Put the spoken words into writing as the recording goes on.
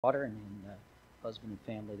daughter and husband and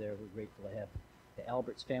family there. We're grateful to have the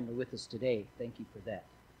Alberts family with us today. Thank you for that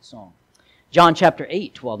song. John chapter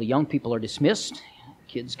 8, while the young people are dismissed,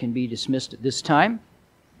 kids can be dismissed at this time.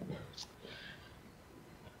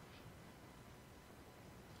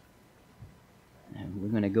 And we're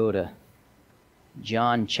going to go to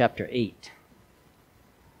John chapter 8.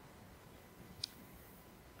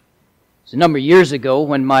 It's a number of years ago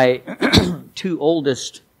when my two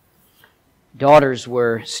oldest daughters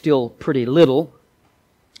were still pretty little.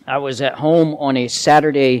 I was at home on a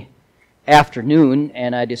Saturday afternoon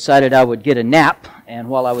and I decided I would get a nap. And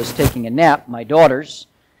while I was taking a nap, my daughters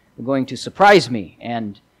were going to surprise me.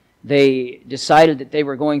 And they decided that they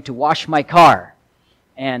were going to wash my car.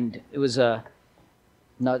 And it wasn't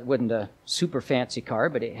a super fancy car,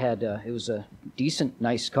 but it was a decent,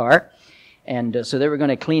 nice car. And so they were going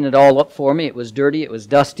to clean it all up for me. It was dirty, it was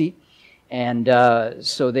dusty. And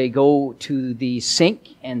so they go to the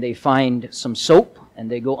sink and they find some soap, and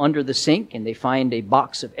they go under the sink and they find a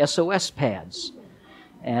box of SOS pads.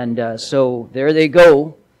 And so there they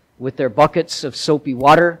go with their buckets of soapy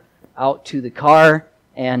water out to the car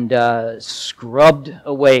and scrubbed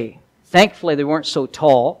away. Thankfully they weren't so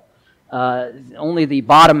tall. Only the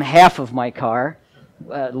bottom half of my car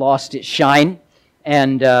lost its shine.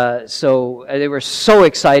 And so they were so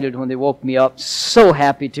excited when they woke me up, so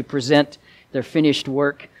happy to present their finished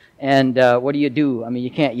work. And what do? I mean,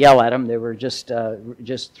 you can't yell at them. They were just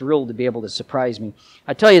thrilled to be able to surprise me.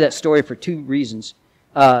 I tell you that story for two reasons.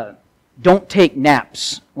 Don't take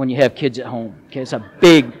naps when you have kids at home. Okay, it's a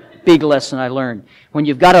big lesson I learned. When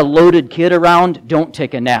you've got a loaded kid around, don't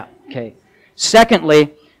take a nap. Okay.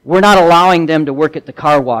 Secondly, we're not allowing them to work at the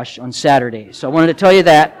car wash on Saturday. So I wanted to tell you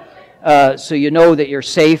that. So you know that you're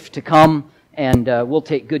safe to come, and we'll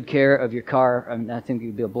take good care of your car. I think it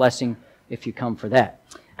would be a blessing if you come for that.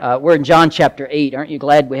 We're in John chapter 8. Aren't you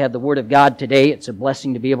glad we have the Word of God today? It's a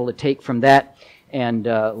blessing to be able to take from that and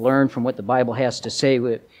learn from what the Bible has to say.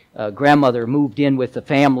 Grandmother moved in with the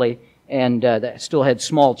family and that still had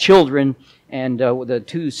small children. And the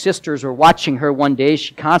two sisters were watching her one day.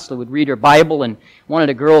 She constantly would read her Bible, and one of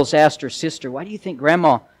the girls asked her sister, "Why do you think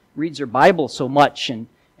Grandma reads her Bible so much?"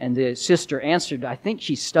 And the sister answered, "I think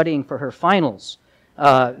she's studying for her finals."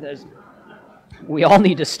 We all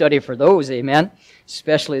need to study for those, amen,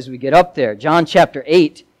 especially as we get up there. John chapter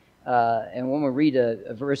 8, and when we read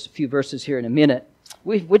a few verses here in a minute,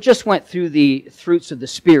 we just went through the fruits of the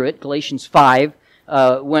Spirit. Galatians 5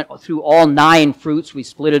 went through all 9 fruits. We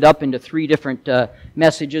split it up into 3 different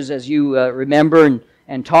messages, as you remember,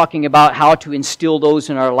 and talking about how to instill those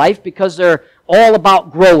in our life, because they're all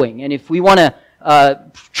about growing. And if we want to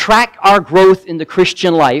track our growth in the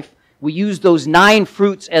Christian life, we use those 9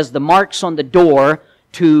 fruits as the marks on the door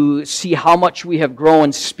to see how much we have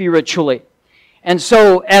grown spiritually. And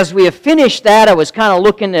so as we have finished that, I was kind of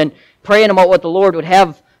looking and praying about what the Lord would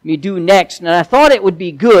have me do next. And I thought it would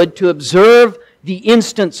be good to observe the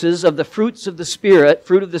instances of the fruits of the Spirit,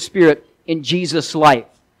 fruit of the Spirit, in Jesus' life.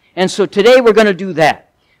 And so today we're going to do that.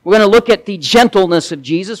 We're going to look at the gentleness of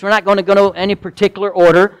Jesus. We're not going to go to any particular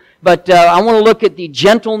order, but I want to look at the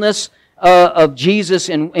gentleness of Jesus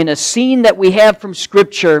in a scene that we have from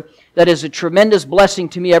Scripture that is a tremendous blessing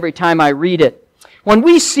to me every time I read it. When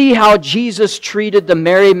we see how Jesus treated the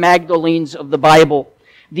Mary Magdalenes of the Bible,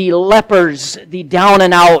 the lepers, the down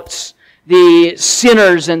and outs, the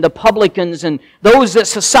sinners and the publicans, and those that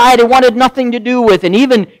society wanted nothing to do with, and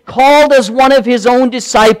even called as one of His own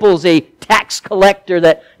disciples a tax collector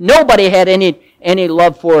that nobody had any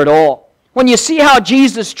love for at all. When you see how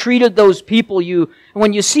Jesus treated those people,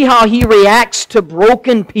 when you see how He reacts to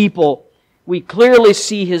broken people, we clearly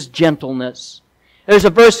see His gentleness. There's a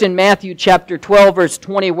verse in Matthew chapter 12, verse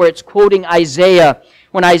 20, where it's quoting Isaiah,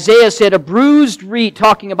 when Isaiah said, "A bruised reed,"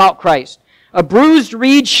 talking about Christ, "a bruised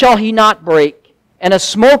reed shall He not break, and a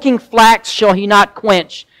smoking flax shall He not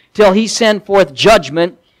quench, till He send forth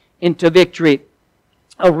judgment into victory."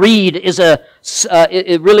 A reed is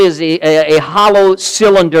it really is a hollow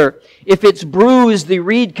cylinder. If it's bruised, the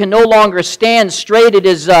reed can no longer stand straight.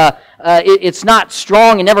 It's not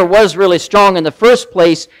strong. It never was really strong in the first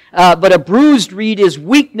place. But a bruised reed is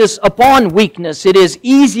weakness upon weakness. It is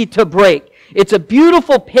easy to break. It's a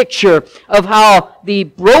beautiful picture of how the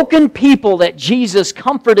broken people that Jesus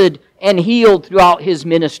comforted and healed throughout His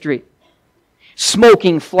ministry.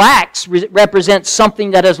 Smoking flax represents something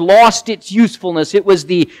that has lost its usefulness. It was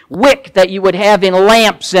the wick that you would have in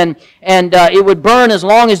lamps, and it would burn as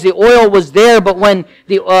long as the oil was there. But when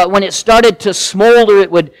it started to smolder, it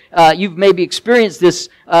would. You've maybe experienced this.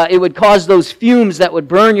 It would cause those fumes that would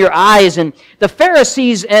burn your eyes. And the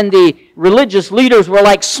Pharisees and the religious leaders were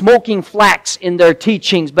like smoking flax in their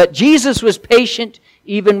teachings. But Jesus was patient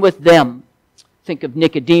even with them. Think of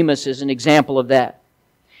Nicodemus as an example of that.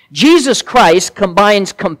 Jesus Christ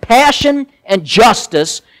combines compassion and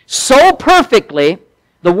justice so perfectly,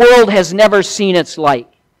 the world has never seen its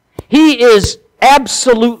like. He is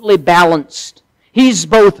absolutely balanced. He's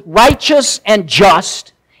both righteous and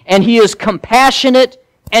just, and He is compassionate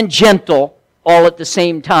and gentle all at the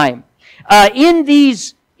same time.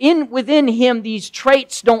 Within Him, these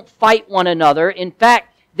traits don't fight one another. In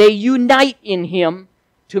fact, they unite in Him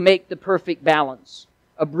to make the perfect balance.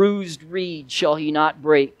 A bruised reed shall He not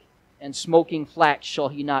break, and smoking flax shall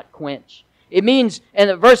He not quench. It means, and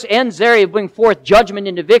the verse ends there, He'll bring forth judgment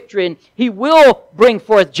into victory, and He will bring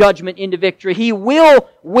forth judgment into victory. He will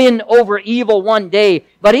win over evil one day.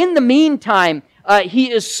 But in the meantime,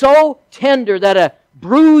 He is so tender that a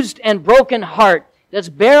bruised and broken heart that's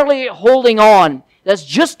barely holding on, that's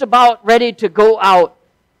just about ready to go out,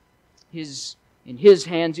 in His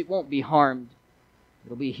hands it won't be harmed.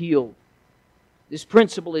 It'll be healed. This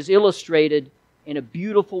principle is illustrated in a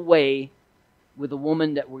beautiful way with a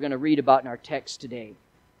woman that we're going to read about in our text today.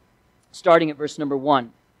 Starting at verse number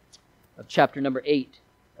 1 of chapter number 8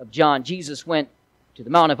 of John. Jesus went to the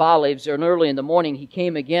Mount of Olives, and early in the morning He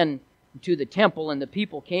came again to the temple, and the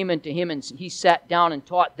people came unto Him, and He sat down and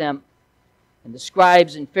taught them. And the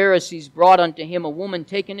scribes and Pharisees brought unto Him a woman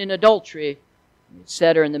taken in adultery, and it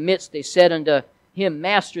set her in the midst. They said unto Him,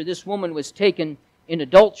 Master, this woman was taken in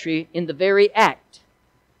adultery in the very act.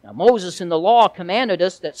 Now Moses in the law commanded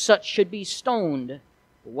us that such should be stoned.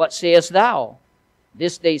 But what sayest thou?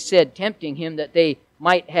 This they said, tempting Him, that they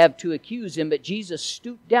might have to accuse Him. But Jesus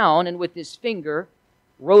stooped down, and with His finger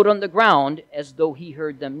wrote on the ground, as though He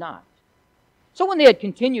heard them not. So when they had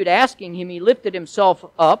continued asking Him, He lifted up Himself,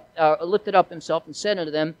 and said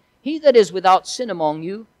unto them, He that is without sin among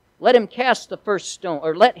you, let him cast the first stone,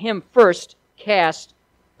 or let him first cast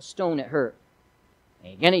a stone at her.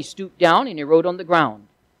 And again He stooped down, and He wrote on the ground.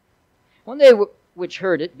 When they which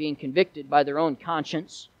heard it, being convicted by their own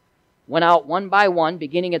conscience, went out one by one,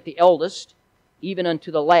 beginning at the eldest, even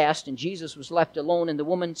unto the last, and Jesus was left alone, and the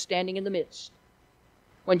woman standing in the midst.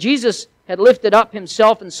 When Jesus had lifted up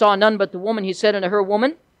Himself and saw none but the woman, He said unto her,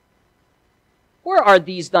 Woman, where are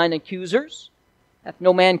these thine accusers? Hath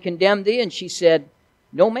no man condemned thee? And she said,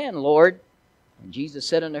 No man, Lord. And Jesus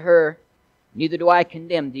said unto her, Neither do I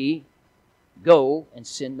condemn thee. Go and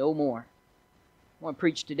sin no more. I want to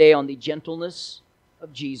preach today on the gentleness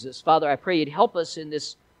of Jesus. Father, I pray You'd help us in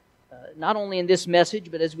this, not only in this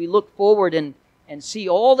message, but as we look forward and see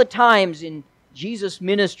all the times in Jesus'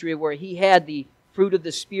 ministry where He had the fruit of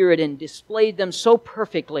the Spirit and displayed them so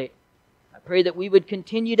perfectly. I pray that we would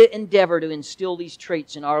continue to endeavor to instill these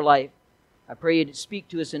traits in our life. I pray You'd speak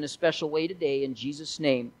to us in a special way today. In Jesus'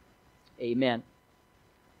 name, amen.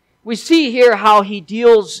 We see here how He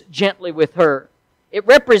deals gently with her. It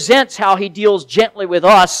represents how He deals gently with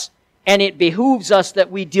us, and it behooves us that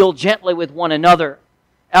we deal gently with one another.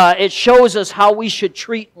 It shows us how we should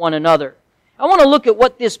treat one another. I want to look at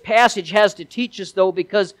what this passage has to teach us, though,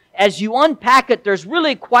 because as you unpack it, there's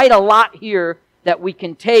really quite a lot here that we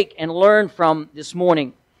can take and learn from this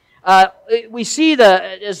morning. We see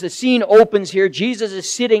as the scene opens here, Jesus is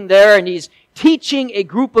sitting there and He's teaching a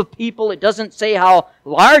group of people. It doesn't say how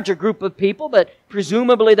large a group of people, but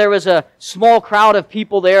presumably there was a small crowd of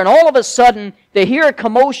people there. And all of a sudden, they hear a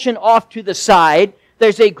commotion off to the side.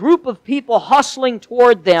 There's a group of people hustling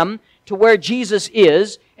toward them to where Jesus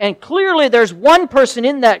is. And clearly there's one person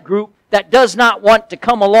in that group that does not want to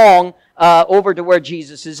come along over to where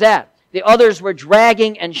Jesus is at. The others were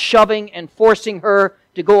dragging and shoving and forcing her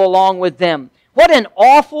to go along with them. What an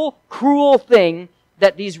awful, cruel thing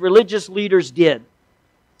that these religious leaders did.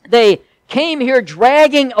 They came here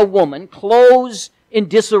dragging a woman, clothes in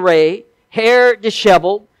disarray, hair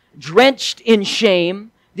disheveled, drenched in shame.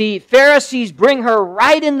 The Pharisees bring her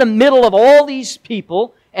right in the middle of all these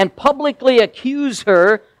people and publicly accuse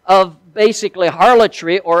her of basically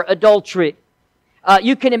harlotry or adultery.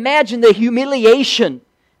 You can imagine the humiliation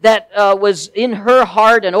that was in her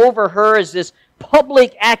heart and over her as this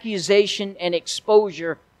public accusation and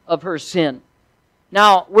exposure of her sin.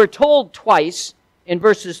 Now, we're told twice in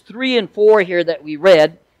verses 3 and 4 here that we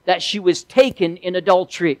read that she was taken in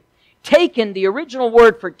adultery. Taken, the original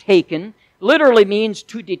word for taken, literally means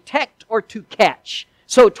to detect or to catch.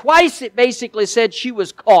 So twice it basically said she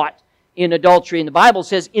was caught in adultery, and the Bible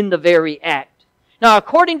says in the very act. Now,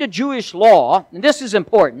 according to Jewish law, and this is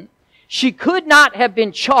important, she could not have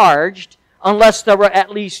been charged unless there were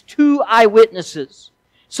at least 2 eyewitnesses.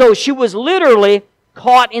 So she was literally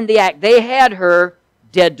caught in the act. They had her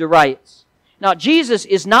dead to rights. Now, Jesus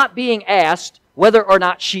is not being asked whether or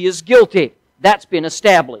not she is guilty. That's been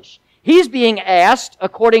established. He's being asked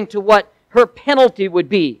according to what her penalty would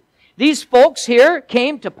be. These folks here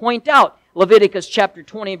came to point out Leviticus chapter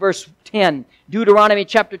 20, verse 10, Deuteronomy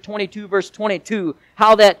chapter 22, verse 22,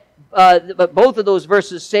 how that both of those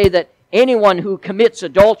verses say that anyone who commits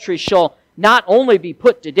adultery shall not only be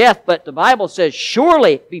put to death, but the Bible says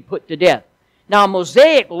surely be put to death. Now,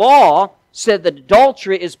 Mosaic law said that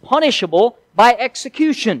adultery is punishable by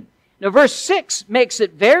execution. Now, verse 6 makes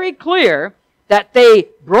it very clear that they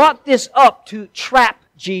brought this up to trap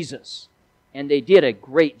Jesus. And they did a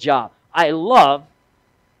great job. I love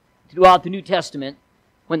throughout the New Testament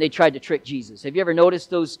when they tried to trick Jesus. Have you ever noticed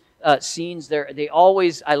those scenes? They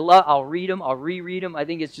always, I'll read them, I'll reread them. I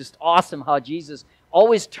think it's just awesome how Jesus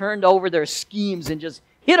always turned over their schemes and just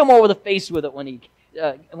hit them over the face with it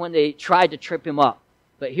when they tried to trip him up.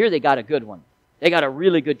 But here they got a good one. They got a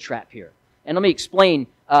really good trap here. And let me explain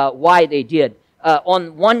why they did.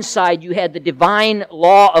 On one side, you had the divine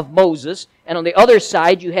law of Moses, and on the other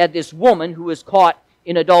side, you had this woman who was caught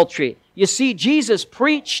in adultery. You see, Jesus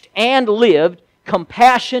preached and lived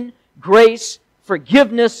compassion, grace,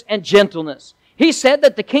 forgiveness, and gentleness. He said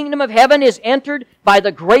that the kingdom of heaven is entered by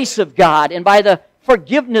the grace of God and by the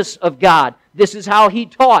forgiveness of God. This is how He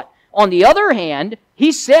taught. On the other hand,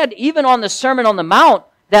 He said, even on the Sermon on the Mount,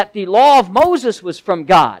 that the law of Moses was from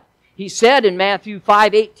God. He said in Matthew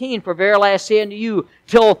 5:18, "For verily I say unto you,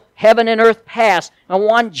 till heaven and earth pass, and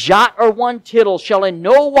one jot or one tittle shall in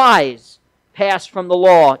no wise pass from the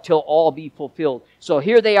law till all be fulfilled." So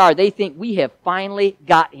here they are. They think we have finally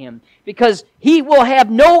got Him, because He will have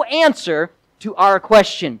no answer to our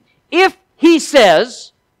question. If He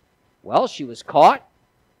says, well, she was caught,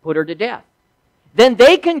 put her to death, then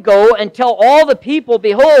they can go and tell all the people,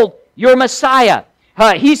 behold, your Messiah.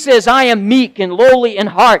 He says, I am meek and lowly in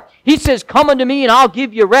heart. He says, come unto me and I'll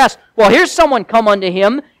give you rest. Well, here's someone come unto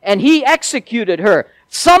Him and He executed her.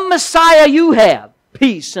 Some Messiah you have,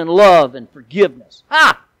 peace and love and forgiveness.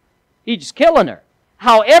 He's just killing her.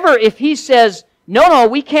 However, if He says, no,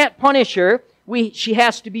 we can't punish her, she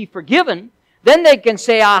has to be forgiven, then they can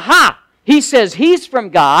say, aha, He says He's from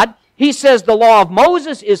God. He says the law of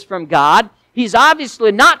Moses is from God. He's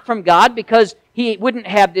obviously not from God because He wouldn't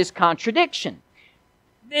have this contradiction.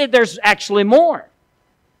 There's actually more.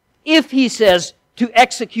 If He says to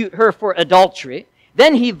execute her for adultery,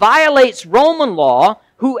 then He violates Roman law,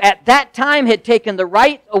 who at that time had taken the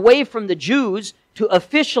right away from the Jews to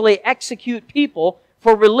officially execute people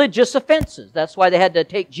for religious offenses. That's why they had to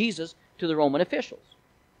take Jesus to the Roman officials.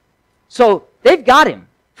 So they've got Him.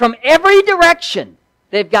 From every direction,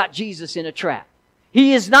 they've got Jesus in a trap.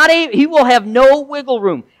 He will have no wiggle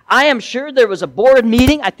room. I am sure there was a board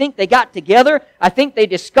meeting. I think they got together. I think they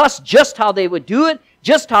discussed just how they would do it,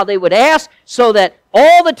 just how they would ask, so that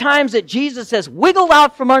all the times that Jesus has wiggled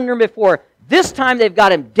out from under Him before, this time they've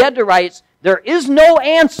got Him dead to rights. There is no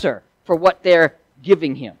answer for what they're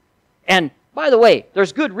giving Him. And by the way,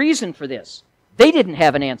 there's good reason for this. They didn't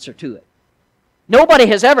have an answer to it. Nobody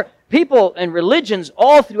has ever... People and religions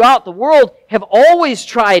all throughout the world have always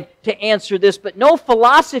tried to answer this, but no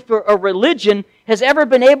philosophy or religion has ever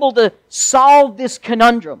been able to solve this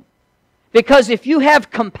conundrum. Because if you have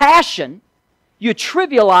compassion, you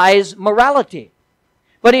trivialize morality.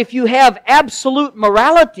 But if you have absolute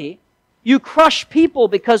morality, you crush people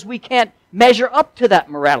because we can't measure up to that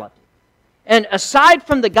morality. And aside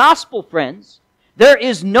from the gospel, friends, there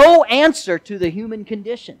is no answer to the human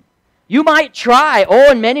condition. You might try,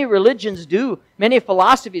 and many religions do, many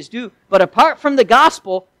philosophies do, but apart from the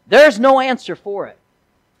gospel, there's no answer for it.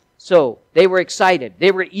 So they were excited,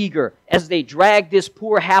 they were eager as they dragged this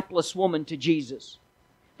poor hapless woman to Jesus.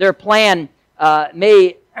 Their plan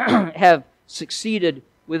may have succeeded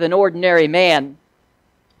with an ordinary man,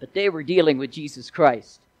 but they were dealing with Jesus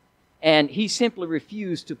Christ. And He simply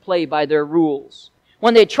refused to play by their rules.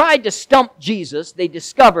 When they tried to stump Jesus, they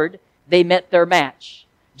discovered they met their match.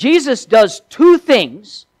 Jesus does two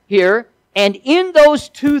things here, and in those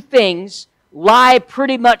two things lie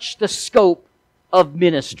pretty much the scope of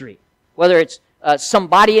ministry, whether it's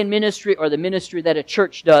somebody in ministry or the ministry that a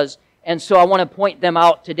church does. And so I want to point them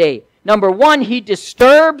out today. Number one, He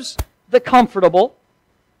disturbs the comfortable.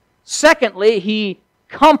 Secondly, He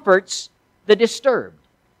comforts the disturbed.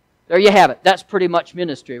 There you have it. That's pretty much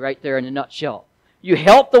ministry right there in a nutshell. You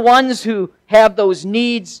help the ones who have those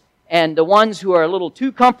needs, and the ones who are a little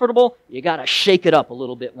too comfortable, you got to shake it up a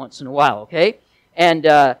little bit once in a while, okay? And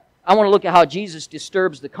I want to look at how Jesus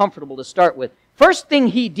disturbs the comfortable to start with. First thing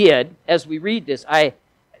He did, as we read this,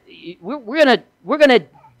 we're gonna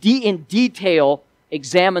in detail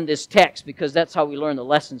examine this text because that's how we learn the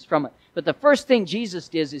lessons from it. But the first thing Jesus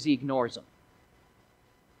does is He ignores them.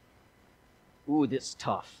 Ooh, this is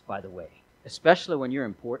tough, by the way, especially when you're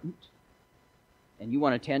important and you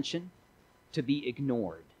want attention. To be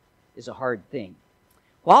ignored is a hard thing.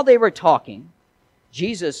 While they were talking,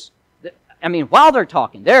 while they're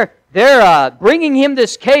talking, they're bringing Him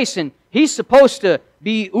this case, and He's supposed to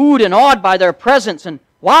be oohed and awed by their presence. And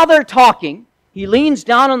while they're talking, He leans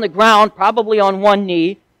down on the ground, probably on one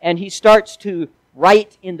knee, and He starts to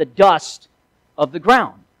write in the dust of the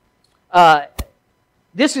ground.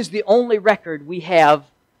 This is the only record we have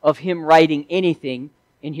of Him writing anything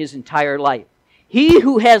in His entire life. He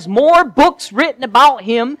who has more books written about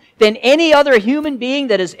Him than any other human being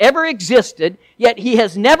that has ever existed, yet He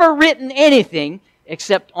has never written anything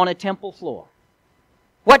except on a temple floor.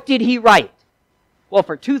 What did He write? Well,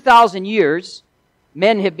 for 2,000 years,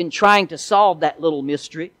 men have been trying to solve that little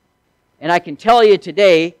mystery. And I can tell you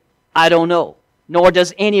today, I don't know. Nor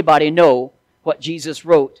does anybody know what Jesus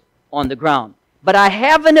wrote on the ground. But I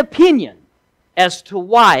have an opinion as to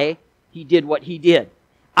why He did what He did.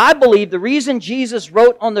 I believe the reason Jesus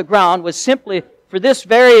wrote on the ground was simply for this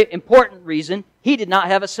very important reason. He did not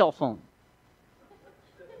have a cell phone.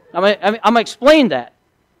 I'm going to explain that.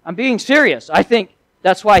 I'm being serious. I think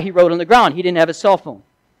that's why He wrote on the ground. He didn't have a cell phone.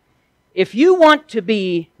 If you want to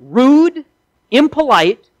be rude,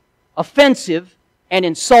 impolite, offensive, and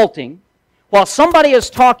insulting, while somebody is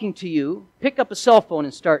talking to you, pick up a cell phone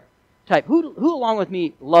and start type. Who along with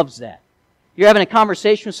me loves that? You're having a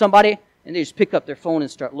conversation with somebody, and they just pick up their phone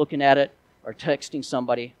and start looking at it or texting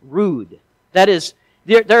somebody. Rude. That is,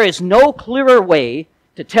 there is no clearer way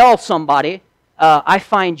to tell somebody, I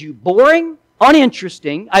find you boring,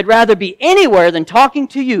 uninteresting, I'd rather be anywhere than talking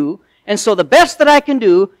to you, and so the best that I can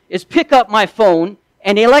do is pick up my phone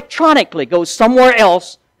and electronically go somewhere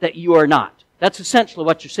else that you are not. That's essentially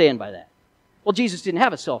what you're saying by that. Well, Jesus didn't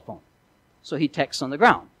have a cell phone, so He texts on the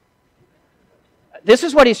ground. This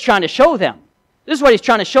is what He's trying to show them. This is what He's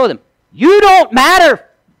trying to show them. You don't matter,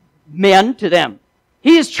 men, to them.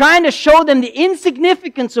 He is trying to show them the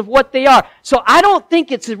insignificance of what they are. So I don't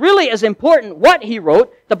think it's really as important what He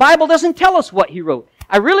wrote. The Bible doesn't tell us what He wrote.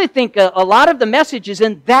 I really think a lot of the message is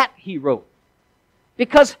in that He wrote.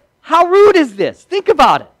 Because how rude is this? Think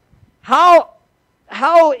about it. How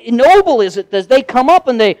noble is it that they come up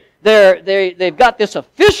and they've got this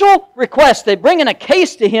official request. They bring in a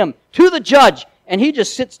case to Him, to the judge, and He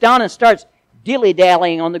just sits down and starts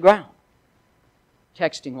dilly-dallying on the ground,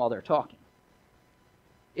 texting while they're talking.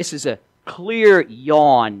 This is a clear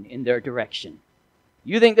yawn in their direction.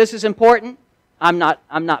 You think this is important? I'm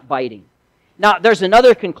not biting. Now, there's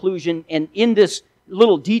another conclusion, and in this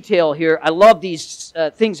little detail here, I love these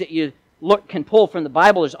things that you can pull from the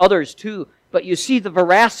Bible. There's others too, but you see the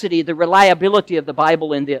veracity, the reliability of the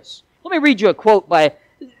Bible in this. Let me read you a quote by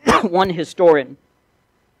one historian.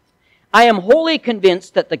 I am wholly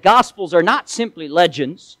convinced that the Gospels are not simply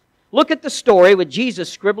legends. Look at the story with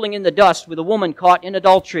Jesus scribbling in the dust with a woman caught in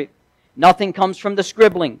adultery. Nothing comes from the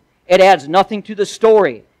scribbling. It adds nothing to the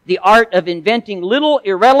story. The art of inventing little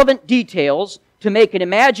irrelevant details to make an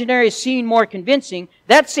imaginary scene more convincing,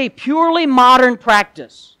 that's a purely modern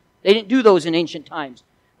practice. They didn't do those in ancient times,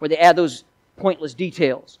 where they add those pointless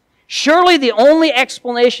details. Surely the only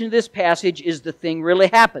explanation of this passage is the thing really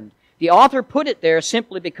happened. The author put it there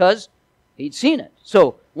simply because He'd seen it.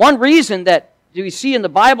 So one reason that we see in the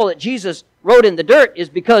Bible that Jesus wrote in the dirt is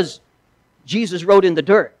because Jesus wrote in the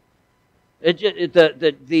dirt.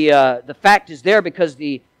 The fact is there because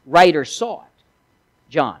the writer saw it,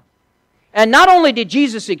 John. And not only did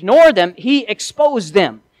Jesus ignore them, He exposed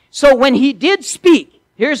them. So when He did speak,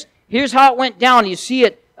 here's how it went down. You see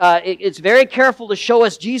it, it's very careful to show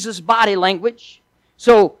us Jesus' body language.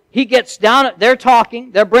 So He gets down, they're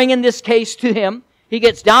talking, they're bringing this case to Him. He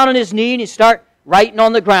gets down on His knee and He starts writing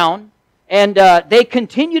on the ground. And they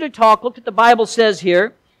continue to talk. Look what the Bible says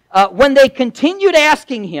here. When they continued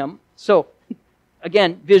asking Him, so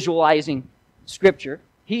again, visualizing Scripture,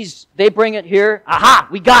 they bring it here. Aha,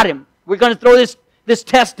 we got him. We're going to throw this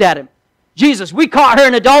test at him. Jesus, we caught her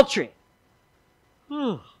in adultery.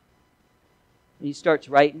 And he starts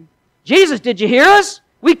writing. Jesus, did you hear us?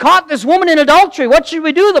 We caught this woman in adultery. What should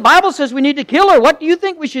we do? The Bible says we need to kill her. What do you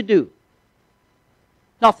think we should do?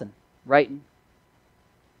 Nothing. Writing.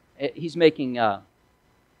 He's making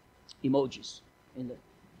emojis.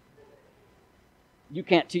 you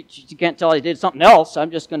can't tell he did something else.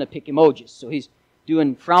 I'm just going to pick emojis. So he's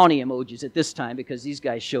doing frowny emojis at this time because these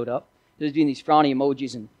guys showed up. He's doing these frowny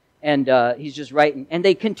emojis, and he's just writing. And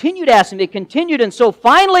they continued asking. They continued, and so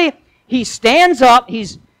finally he stands up.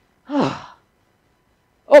 He's,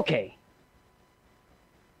 okay.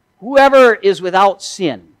 Whoever is without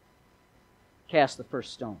sin, cast the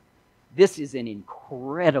first stone. This is an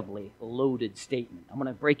incredibly loaded statement. I'm going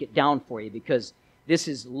to break it down for you because this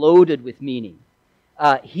is loaded with meaning.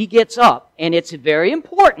 He gets up, and it's very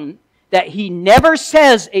important that he never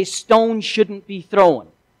says a stone shouldn't be thrown.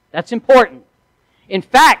 That's important. In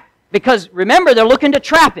fact, because remember, they're looking to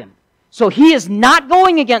trap him. So he is not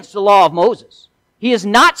going against the law of Moses. He is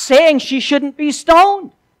not saying she shouldn't be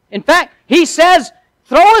stoned. In fact, he says,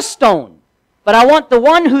 throw a stone, but I want the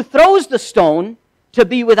one who throws the stone to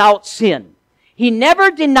be without sin. He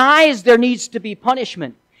never denies there needs to be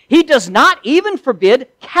punishment. He does not even forbid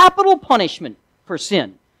capital punishment for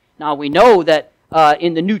sin. Now we know that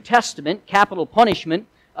in the New Testament, capital punishment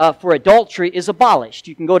for adultery is abolished.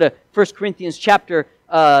 You can go to 1 Corinthians chapter,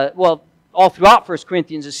 all throughout 1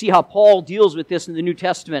 Corinthians to see how Paul deals with this in the New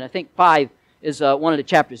Testament. I think 5 is one of the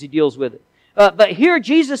chapters he deals with it. But here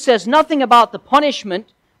Jesus says nothing about the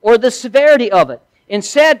punishment or the severity of it.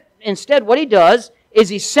 Instead, what he does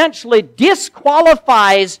is essentially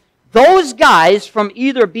disqualifies those guys from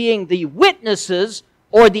either being the witnesses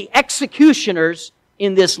or the executioners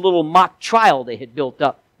in this little mock trial they had built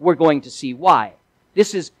up. We're going to see why.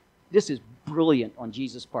 This is brilliant on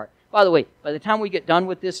Jesus' part. By the way, by the time we get done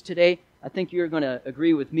with this today, I think you're going to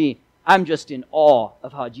agree with me. I'm just in awe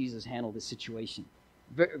of how Jesus handled this situation.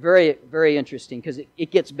 Very, very interesting because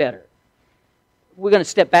it gets better. We're going to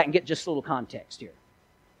step back and get just a little context here.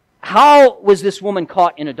 How was this woman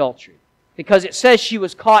caught in adultery? Because it says she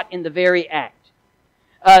was caught in the very act.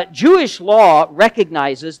 Jewish law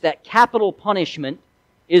recognizes that capital punishment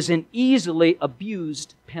is an easily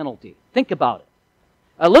abused penalty. Think about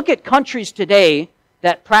it. Look at countries today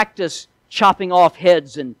that practice chopping off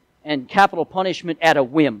heads and capital punishment at a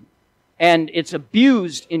whim. And it's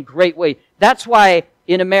abused in great ways. That's why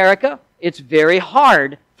in America, it's very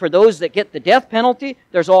hard for those that get the death penalty.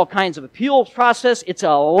 There's all kinds of appeals process. It's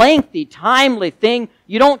a lengthy, timely thing.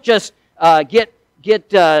 You don't just get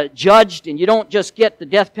judged and you don't just get the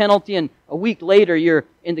death penalty and a week later you're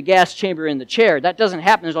in the gas chamber in the chair. That doesn't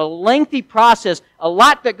happen. There's a lengthy process, a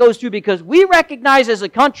lot that goes through because we recognize as a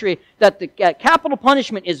country that the capital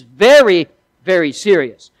punishment is very, very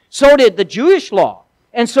serious. So did the Jewish law.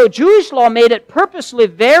 And so Jewish law made it purposely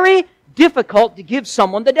very difficult to give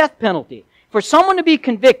someone the death penalty. For someone to be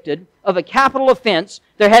convicted of a capital offense,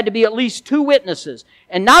 there had to be at least 2 witnesses.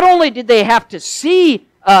 And not only did they have to see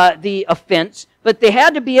the offense, but they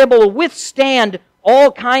had to be able to withstand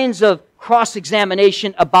all kinds of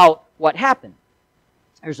cross-examination about what happened.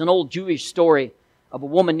 There's an old Jewish story of a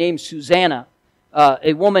woman named Susanna.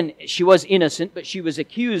 A woman, she was innocent, but she was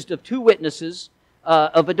accused of 2 witnesses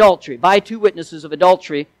of adultery, by 2 witnesses of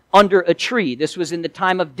adultery under a tree. This was in the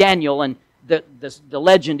time of Daniel, and the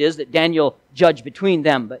legend is that Daniel judged between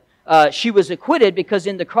them. But she was acquitted because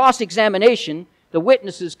in the cross-examination, the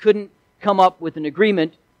witnesses couldn't come up with an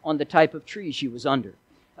agreement on the type of tree she was under.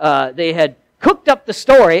 They had cooked up the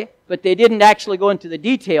story, but they didn't actually go into the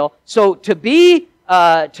detail. So to be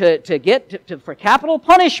for capital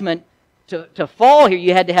punishment to fall here,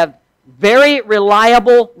 you had to have very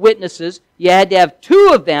reliable witnesses. You had to have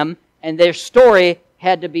 2 of them, and their story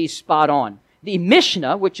had to be spot on. The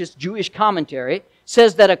Mishnah, which is Jewish commentary,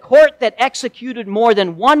 says that a court that executed more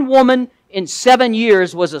than 1 woman in 7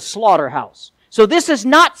 years was a slaughterhouse. So this is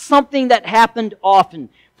not something that happened often.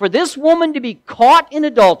 For this woman to be caught in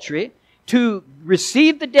adultery, to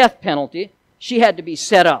receive the death penalty, she had to be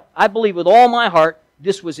set up. I believe with all my heart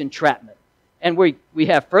this was entrapment. And we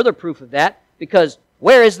have further proof of that because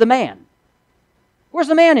where is the man? Where's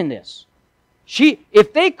the man in this?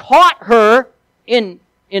 If they caught her in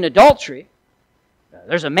adultery,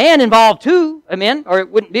 there's a man involved too, amen, or it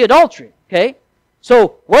wouldn't be adultery, okay?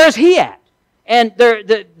 So where's he at? And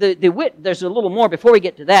there's a little more before we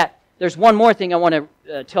get to that. There's one more thing I want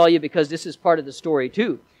to tell you because this is part of the story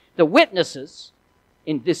too. The witnesses,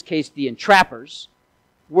 in this case the entrappers,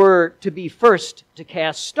 were to be first to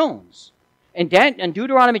cast stones. In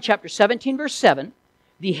Deuteronomy chapter 17, verse 7,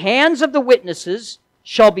 the hands of the witnesses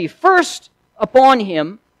shall be first upon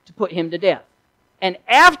him to put him to death, and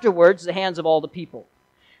afterwards the hands of all the people.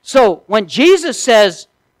 So when Jesus says,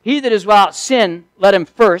 he that is without sin, let him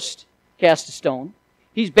first cast a stone,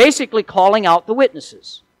 he's basically calling out the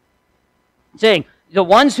witnesses, saying the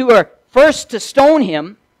ones who are first to stone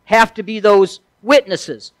him have to be those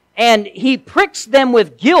witnesses. And he pricks them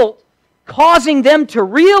with guilt causing them to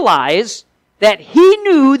realize that He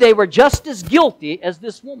knew they were just as guilty as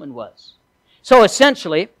this woman was. So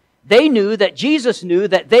essentially, they knew that Jesus knew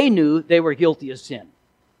that they knew they were guilty of sin.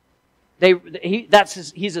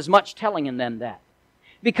 He's as much telling them that.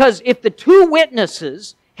 Because if the two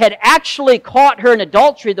witnesses had actually caught her in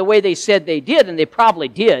adultery the way they said they did, and they probably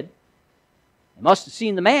did, they must have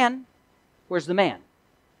seen the man. Where's the man?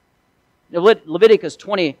 Leviticus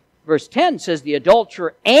 20 verse 10 says, the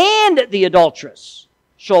adulterer and the adulteress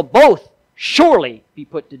shall both surely be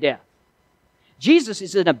put to death. Jesus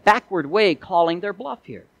is in a backward way calling their bluff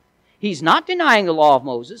here. He's not denying the law of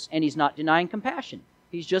Moses, and He's not denying compassion.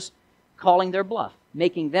 He's just calling their bluff,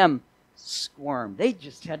 making them squirm. They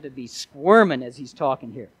just had to be squirming as He's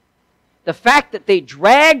talking here. The fact that they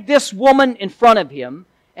dragged this woman in front of Him,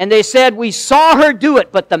 and they said, we saw her do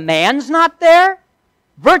it, but the man's not there,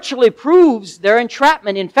 virtually proves their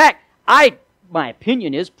entrapment. In fact, my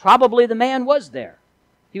opinion is probably the man was there.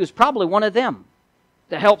 He was probably one of them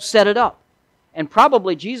to help set it up. And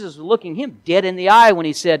probably Jesus was looking him dead in the eye when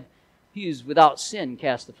He said, he who's without sin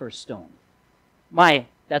cast the first stone.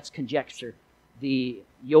 That's conjecture, the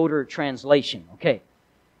Yoder translation, okay.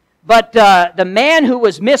 But the man who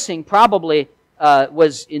was missing probably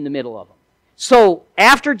was in the middle of them. So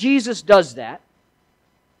after Jesus does that,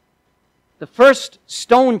 the first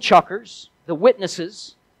stone chuckers, the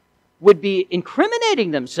witnesses, would be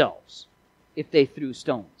incriminating themselves if they threw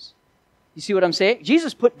stones. You see what I'm saying?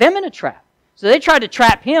 Jesus put them in a trap. So they tried to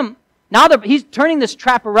trap Him. Now He's turning this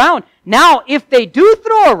trap around. Now, if they do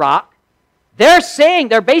throw a rock,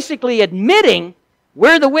 they're basically admitting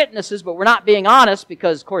we're the witnesses, but we're not being honest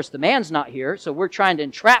because, of course, the man's not here. So we're trying to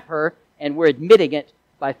entrap her, and we're admitting it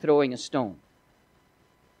by throwing a stone.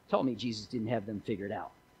 Told me Jesus didn't have them figured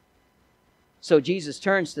out. So Jesus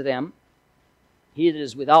turns to them. He that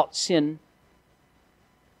is without sin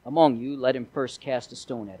among you, let him first cast a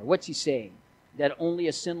stone at her. What's He saying? That only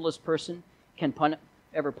a sinless person can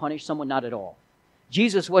ever punish someone? Not at all.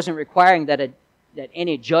 Jesus wasn't requiring that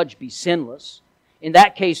any judge be sinless. In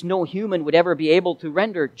that case, no human would ever be able to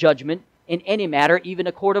render judgment in any matter, even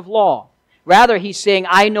a court of law. Rather, He's saying,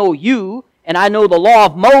 I know you, and I know the law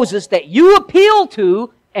of Moses that you appeal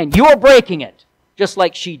to, and you're breaking it, just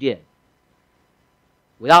like she did.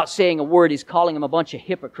 Without saying a word, He's calling them a bunch of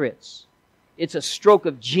hypocrites. It's a stroke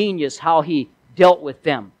of genius how He dealt with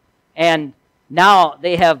them. And now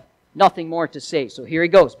they have nothing more to say. So here He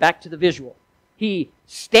goes, back to the visual. He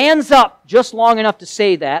stands up just long enough to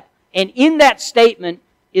say that, and in that statement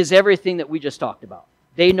is everything that we just talked about.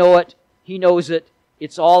 They know it, He knows it,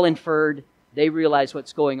 it's all inferred, they realize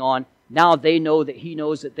what's going on. Now they know that He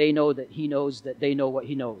knows that they know that He knows that they know what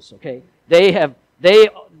He knows, okay?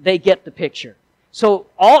 They get the picture. So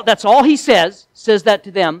that's all He says that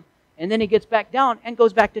to them, and then He gets back down and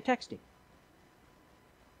goes back to texting.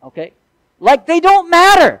 Okay? Like they don't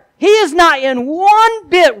matter. He is not in one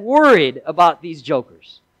bit worried about these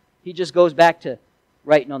jokers. He just goes back to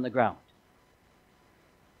writing on the ground.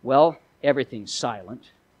 Well, everything's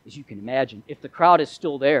silent, as you can imagine. If the crowd is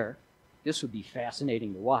still there, this would be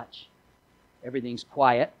fascinating to watch. Everything's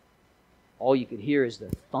quiet. All you could hear is the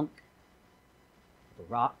thunk of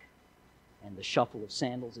a rock and the shuffle of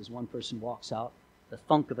sandals as one person walks out, the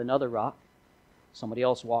thunk of another rock. Somebody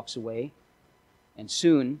else walks away, and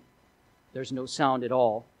soon there's no sound at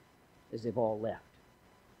all as they've all left.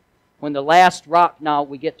 When the last rock, now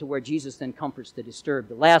we get to where Jesus then comforts the disturbed.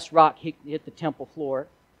 The last rock hit the temple floor.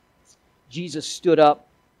 Jesus stood up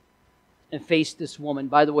and faced this woman.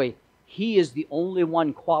 By the way, He is the only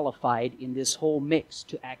one qualified in this whole mix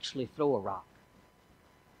to actually throw a rock.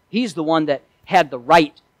 He's the one that had the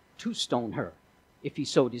right to stone her, if He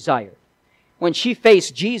so desired. When she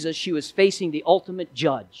faced Jesus, she was facing the ultimate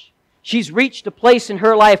judge. She's reached a place in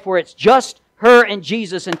her life where it's just her and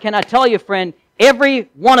Jesus. And can I tell you, friend, every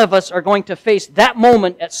one of us are going to face that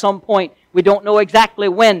moment at some point. We don't know exactly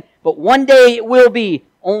when, but one day it will be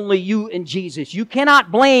only you and Jesus. You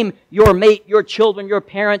cannot blame your mate, your children, your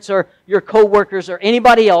parents, or your co-workers, or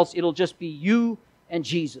anybody else. It'll just be you and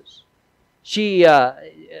Jesus. She,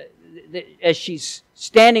 as she's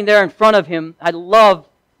standing there in front of Him, I love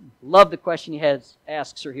the question He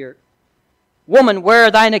asks her here. Woman, where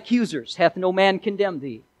are thine accusers? Hath no man condemned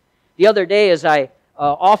thee? The other day, as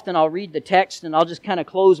often I'll read the text and I'll just kind of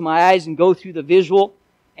close my eyes and go through the visual.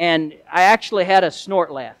 And I actually had a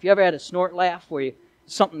snort laugh. You ever had a snort laugh where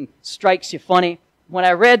something strikes you funny? When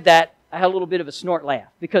I read that, I had a little bit of a snort laugh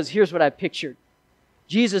because here's what I pictured.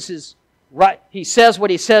 Jesus is right. He says what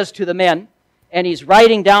He says to the men, and He's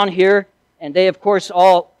writing down here, and they, of course,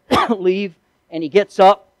 all leave, and He gets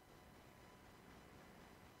up.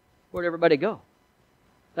 Where'd everybody go?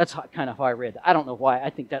 That's kind of how I read it. I don't know why. I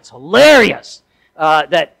think that's hilarious.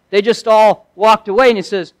 That they just all walked away, and he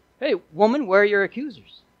says, hey, woman, where are your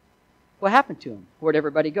accusers? What happened to them? Where'd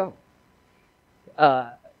everybody go?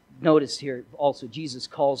 Notice here also Jesus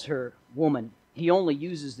calls her woman. He only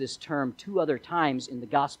uses this term 2 other times in the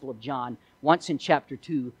Gospel of John, once in chapter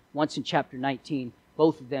 2, once in chapter 19.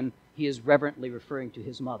 Both of them, he is reverently referring to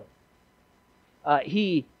his mother.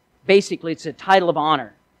 Basically, it's a title of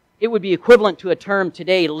honor. It would be equivalent to a term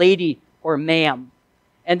today, lady or ma'am.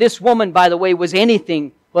 And this woman, by the way, was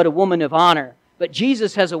anything but a woman of honor. But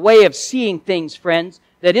Jesus has a way of seeing things, friends,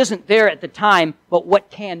 that isn't there at the time, but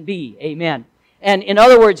what can be. Amen. And in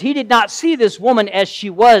other words, he did not see this woman as she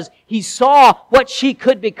was. He saw what she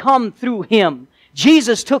could become through him.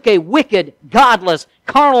 Jesus took a wicked, godless,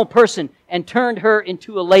 carnal person and turned her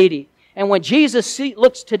into a lady. And when Jesus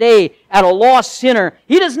looks today at a lost sinner,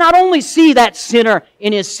 He does not only see that sinner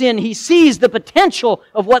in his sin, He sees the potential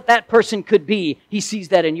of what that person could be. He sees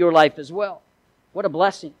that in your life as well. What a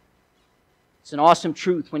blessing. It's an awesome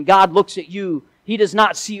truth. When God looks at you, He does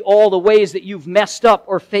not see all the ways that you've messed up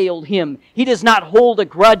or failed Him. He does not hold a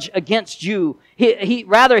grudge against you.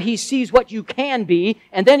 Rather, He sees what you can be,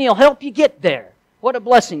 and then He'll help you get there. What a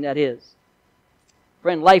blessing that is.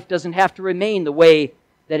 Friend, life doesn't have to remain the way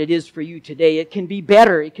that it is for you today. It can be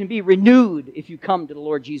better. It can be renewed if you come to the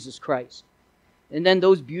Lord Jesus Christ. And then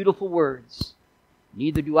those beautiful words,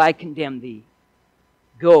 neither do I condemn thee.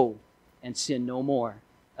 Go and sin no more.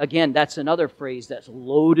 Again, that's another phrase that's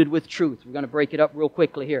loaded with truth. We're going to break it up real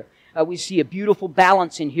quickly here. We see a beautiful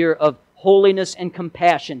balance in here of holiness and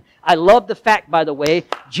compassion. I love the fact, by the way,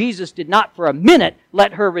 Jesus did not for a minute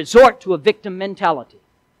let her resort to a victim mentality.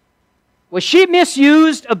 Was she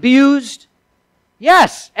misused, abused?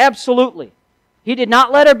 Yes, absolutely. He did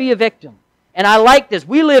not let her be a victim. And I like this.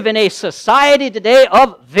 We live in a society today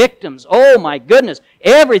of victims. Oh my goodness.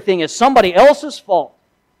 Everything is somebody else's fault.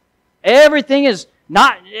 Everything is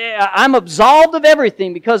not, I'm absolved of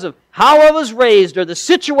everything because of how I was raised or the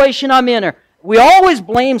situation I'm in. Or we always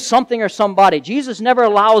blame something or somebody. Jesus never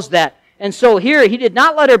allows that. And so here, He did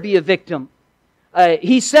not let her be a victim.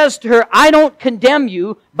 He says to her, I don't condemn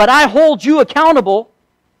you, but I hold you accountable.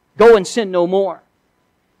 Go and sin no more.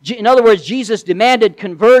 In other words, Jesus demanded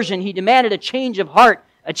conversion. He demanded a change of heart,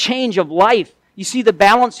 a change of life. You see the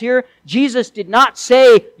balance here? Jesus did not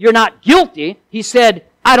say, you're not guilty. He said,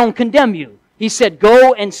 I don't condemn you. He said,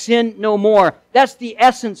 go and sin no more. That's the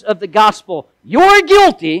essence of the gospel. You're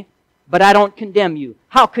guilty, but I don't condemn you.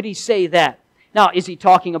 How could He say that? Now, is He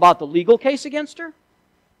talking about the legal case against her?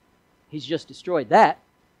 He's just destroyed that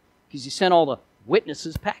because He sent all the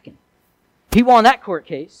witnesses packing. He won that court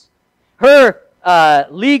case. Her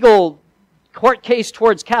legal court case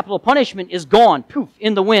towards capital punishment is gone. Poof,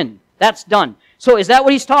 in the wind. That's done. So is that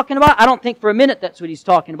what He's talking about? I don't think for a minute that's what He's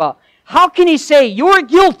talking about. How can He say, you're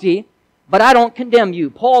guilty, but I don't condemn you?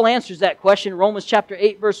 Paul answers that question in Romans chapter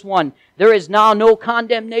 8, verse 1. There is now no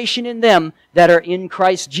condemnation in them that are in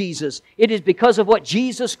Christ Jesus. It is because of what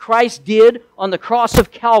Jesus Christ did on the cross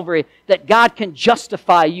of Calvary that God can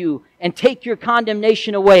justify you and take your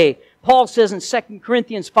condemnation away. Paul says in 2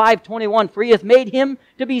 Corinthians 5:21, for He hath made Him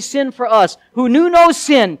to be sin for us, who knew no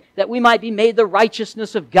sin, that we might be made the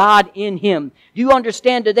righteousness of God in Him. Do you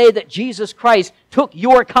understand today that Jesus Christ took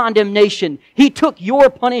your condemnation? He took your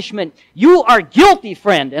punishment. You are guilty,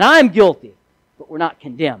 friend, and I'm guilty, but we're not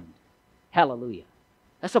condemned. Hallelujah.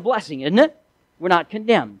 That's a blessing, isn't it? We're not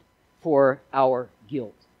condemned for our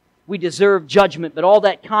guilt. We deserve judgment, but all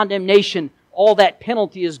that condemnation, all that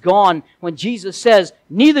penalty is gone when Jesus says,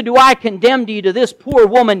 neither do I condemn thee to this poor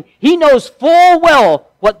woman. He knows full well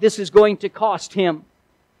what this is going to cost Him.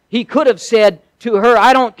 He could have said to her,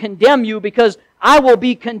 I don't condemn you because I will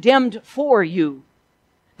be condemned for you.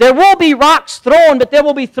 There will be rocks thrown, but they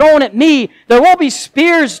will be thrown at me. There will be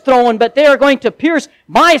spears thrown, but they are going to pierce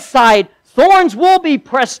my side. Thorns will be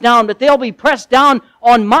pressed down, but they'll be pressed down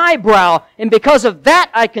on my brow. And because of that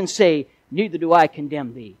I can say, neither do I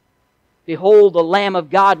condemn thee. Behold the Lamb of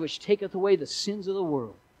God which taketh away the sins of the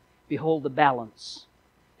world. Behold the balance.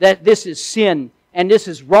 That this is sin and this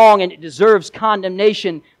is wrong and it deserves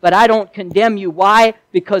condemnation, but I don't condemn you. Why?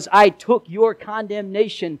 Because I took your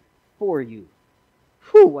condemnation for you.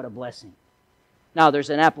 Whew, what a blessing. Now there's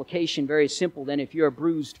an application, very simple then. If you're a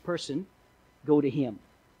bruised person, go to Him.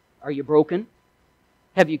 Are you broken?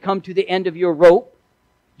 Have you come to the end of your rope?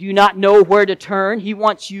 Do you not know where to turn? He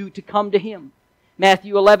wants you to come to Him.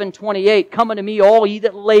 Matthew 11:28, come unto me all ye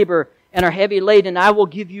that labor and are heavy laden, I will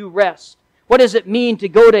give you rest. What does it mean to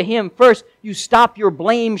go to Him? First, you stop your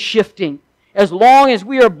blame shifting. As long as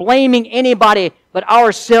we are blaming anybody but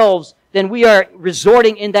ourselves, then we are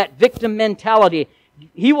resorting in that victim mentality.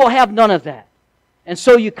 He will have none of that. And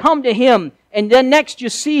so you come to Him, and then next you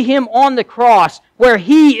see Him on the cross where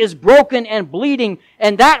He is broken and bleeding.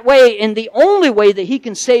 And that way, in the only way that He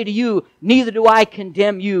can say to you, neither do I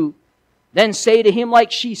condemn you, then say to Him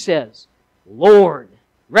like she says, Lord,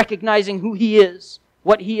 recognizing who He is,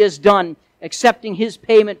 what He has done, accepting His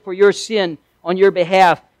payment for your sin on your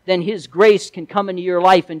behalf, then His grace can come into your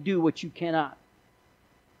life and do what you cannot.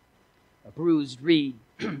 A bruised reed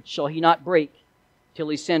shall He not break till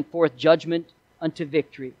He send forth judgment unto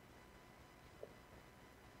victory.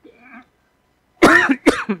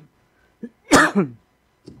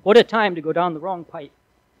 What a time to go down the wrong pipe.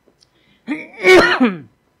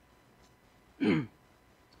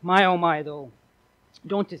 My oh my, though.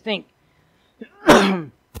 Don't you think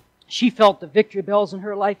she felt the victory bells in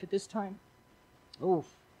her life at this time? Oh,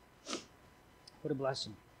 what a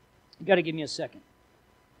blessing. You got to give me a second.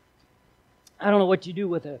 I don't know what you do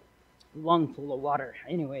with a lung full of water.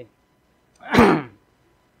 Anyway.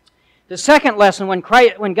 The second lesson,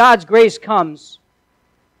 when God's grace comes,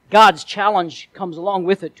 God's challenge comes along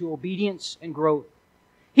with it to obedience and growth.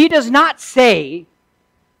 He does not say,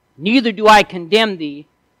 neither do I condemn thee,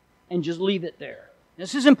 and just leave it there.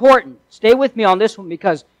 This is important. Stay with me on this one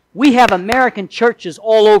because we have American churches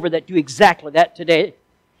all over that do exactly that today.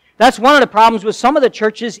 That's one of the problems with some of the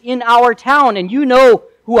churches in our town, and you know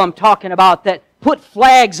who I'm talking about, that put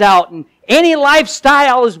flags out and any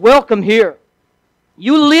lifestyle is welcome here.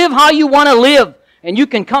 You live how you want to live, and you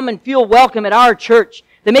can come and feel welcome at our church.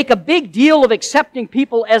 They make a big deal of accepting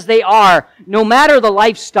people as they are, no matter the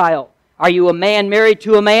lifestyle. Are you a man married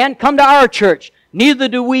to a man? Come to our church. Neither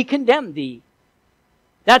do we condemn thee.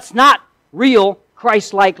 That's not real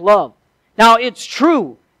Christ-like love. Now, it's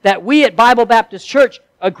true that we at Bible Baptist Church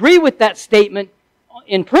agree with that statement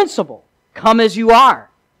in principle. Come as you are.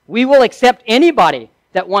 We will accept anybody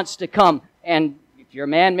that wants to come. And if you're a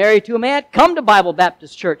man married to a man, come to Bible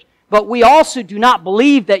Baptist Church. But we also do not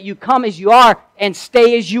believe that you come as you are and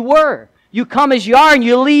stay as you were. You come as you are and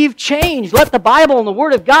you leave changed. Let the Bible and the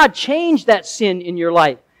Word of God change that sin in your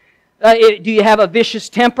life. Do you have a vicious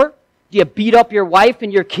temper? Do you beat up your wife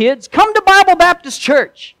and your kids? Come to Bible Baptist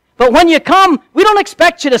Church. But when you come, we don't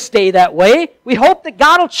expect you to stay that way. We hope that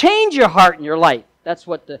God will change your heart and your life. That's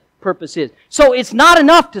what the purpose is. So it's not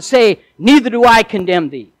enough to say, neither do I condemn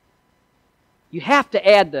thee. You have to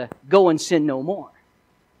add the go and sin no more.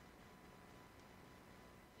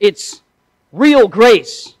 It's real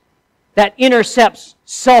grace that intercepts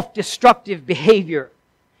self-destructive behavior.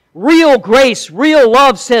 Real grace, real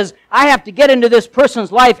love says, I have to get into this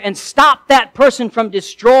person's life and stop that person from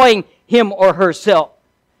destroying him or herself.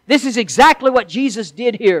 This is exactly what Jesus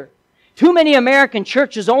did here. Too many American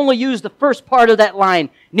churches only use the first part of that line,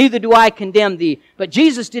 neither do I condemn thee. But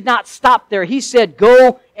Jesus did not stop there. He said,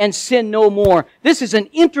 go and sin no more. This is an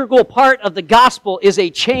integral part of the gospel, is a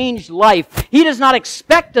changed life. He does not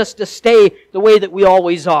expect us to stay the way that we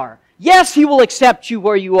always are. Yes, He will accept you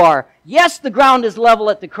where you are. Yes, the ground is level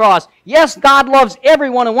at the cross. Yes, God loves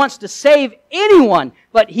everyone and wants to save anyone,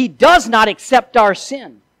 but He does not accept our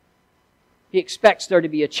sin. He expects there to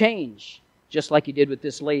be a change, just like He did with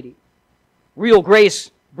this lady. Real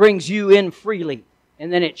grace brings you in freely,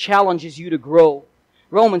 and then it challenges you to grow.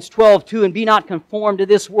 Romans 12:2, and be not conformed to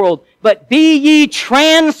this world, but be ye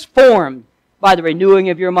transformed by the renewing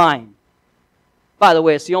of your mind. By the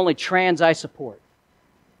way, it's the only trans I support.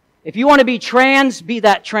 If you want to be trans, be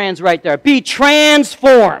that trans right there. Be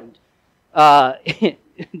transformed.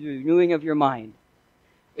 Renewing of your mind.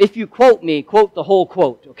 If you quote me, quote the whole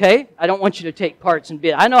quote, okay? I don't want you to take parts and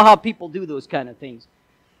bits. I know how people do those kind of things.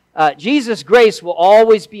 Jesus' grace will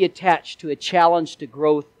always be attached to a challenge to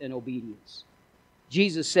growth and obedience.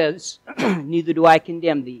 Jesus says, neither do I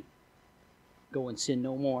condemn thee. Go and sin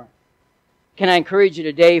no more. Can I encourage you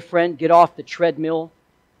today, friend, get off the treadmill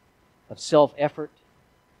of self-effort.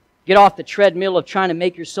 Get off the treadmill of trying to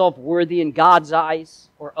make yourself worthy in God's eyes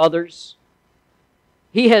or others.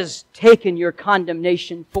 He has taken your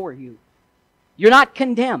condemnation for you. You're not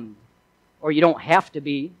condemned, or you don't have to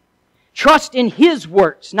be. Trust in His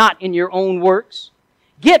works, not in your own works.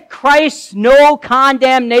 Get Christ's no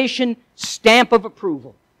condemnation stamp of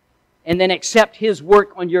approval, and then accept His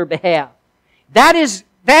work on your behalf. That is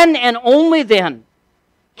then and only then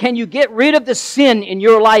can you get rid of the sin in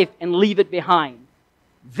your life and leave it behind.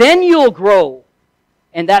 Then you'll grow,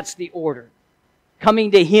 and that's the order.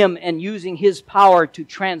 Coming to Him and using His power to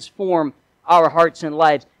transform our hearts and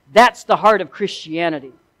lives. That's the heart of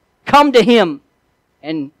Christianity. Come to Him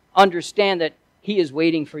and understand that He is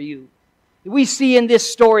waiting for you. We see in this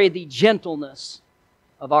story the gentleness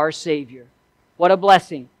of our Savior. What a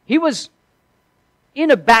blessing. He was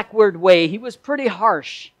in a backward way, he was pretty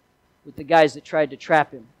harsh with the guys that tried to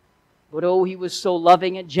trap him. But oh, he was so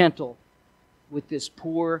loving and gentle with this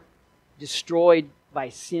poor, destroyed by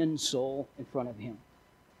sin soul in front of him.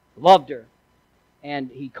 Loved her. And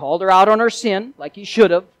he called her out on her sin, like he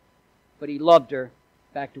should have, but he loved her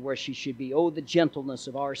back to where she should be. Oh, the gentleness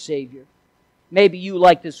of our Savior. Maybe you,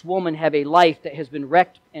 like this woman, have a life that has been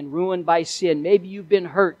wrecked and ruined by sin. Maybe you've been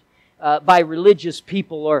hurt by religious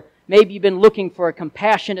people, or maybe you've been looking for a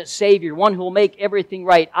compassionate Savior, one who will make everything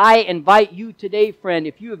right. I invite you today, friend,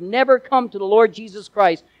 if you have never come to the Lord Jesus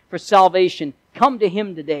Christ for salvation, come to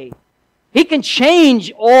Him today. He can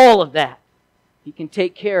change all of that. He can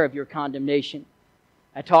take care of your condemnation.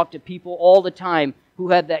 I talk to people all the time who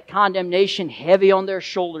have that condemnation heavy on their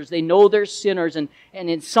shoulders. They know they're sinners, and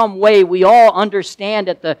in some way we all understand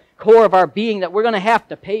at the core of our being that we're going to have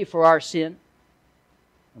to pay for our sin.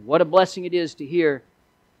 And what a blessing it is to hear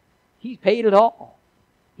He paid it all.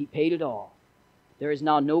 He paid it all. There is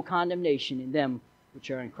now no condemnation in them which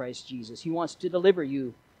are in Christ Jesus. He wants to deliver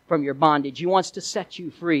you from your bondage. He wants to set you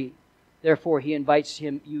free. Therefore, He invites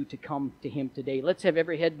you to come to Him today. Let's have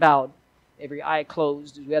every head bowed, every eye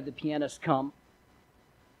closed as we have the pianist come.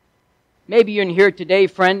 Maybe you're in here today,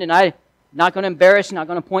 friend, and I'm not going to embarrass you, not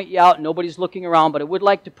going to point you out, nobody's looking around, but I would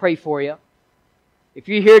like to pray for you. If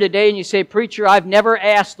you're here today and you say, "Preacher, I've never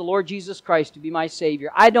asked the Lord Jesus Christ to be my Savior.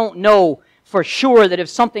 I don't know for sure that if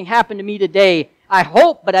something happened to me today, I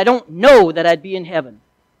hope, but I don't know that I'd be in heaven.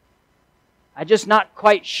 I'm just not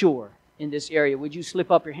quite sure in this area." Would you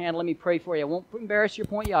slip up your hand? Let me pray for you. I won't embarrass you or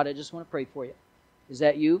point you out. I just want to pray for you. Is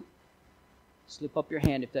that you? Slip up your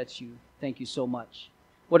hand if that's you. Thank you so much.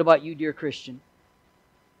 What about you, dear Christian?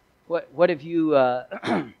 What have you...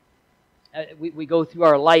 we go through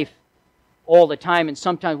our life all the time, and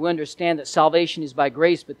sometimes we understand that salvation is by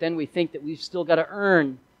grace, but then we think that we've still got to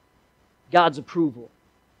earn God's approval.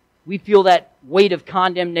 We feel that weight of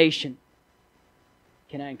condemnation.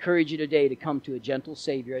 Can I encourage you today to come to a gentle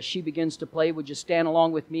Savior? As she begins to play, would you stand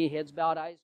along with me, heads bowed, eyes